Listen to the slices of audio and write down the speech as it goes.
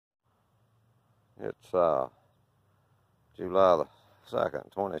It's July the 2nd,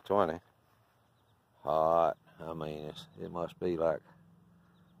 2020. Hot. I mean, it must be like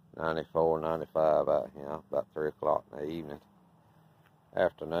 94, 95 out here, about 3 o'clock in the evening,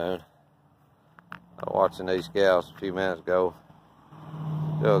 afternoon. I was watching these cows a few minutes ago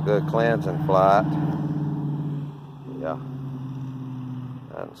do a good cleansing flight. Yeah,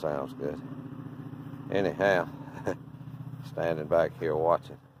 that sounds good. Anyhow, standing back here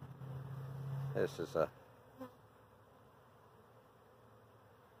watching. This is a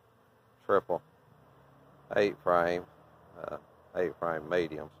triple 8-frame, 8-frame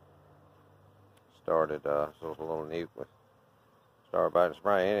mediums. Started, so it's a little nucleus. Started back in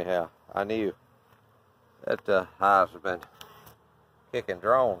spring. Anyhow, I knew that hives have been kicking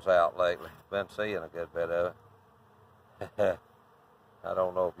drones out lately. Been seeing a good bit of it. I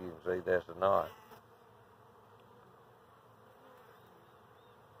don't know if you can see this or not.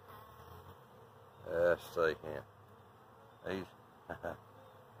 Let's see here. These,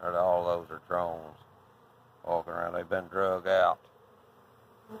 all those are drones walking around. They've been drug out.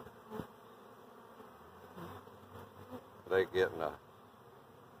 They're getting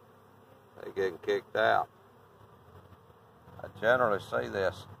kicked out. I generally see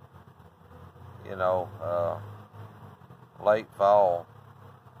this, late fall.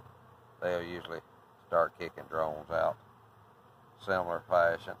 They'll usually start kicking drones out, similar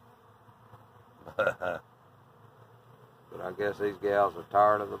fashion. But I guess these gals are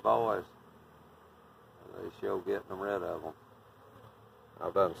tired of the boys. They sure getting them rid of them.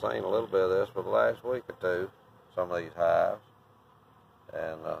 I've done seen a little bit of this for the last week or two, some of these hives.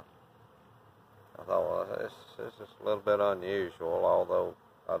 And I thought, well, this is a little bit unusual, although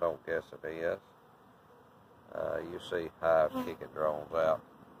I don't guess it is. You see hives kicking drones out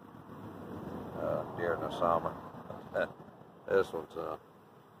during the summer. This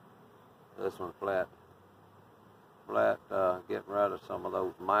one's flat, getting rid of some of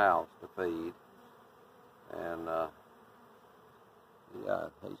those mouths to feed. And yeah,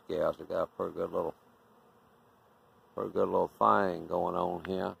 these gals have got a pretty good little thing going on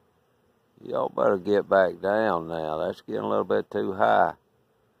here. Y'all better get back down now. That's getting a little bit too high.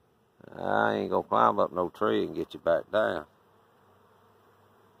 I ain't gonna climb up no tree and get you back down.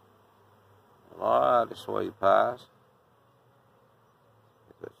 Alrighty, sweet pies.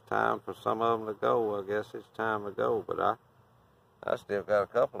 If it's time for some of them to go, I guess it's time to go. But I still got a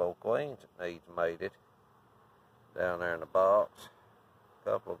couple of queens that needs mated down there in the box. A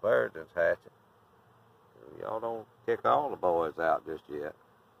couple of virgins hatching. Y'all don't kick all the boys out just yet.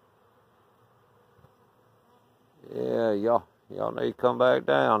 Yeah, y'all need to come back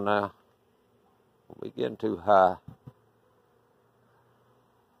down now. We getting too high.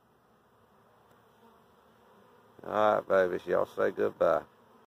 All right, babies, y'all say goodbye.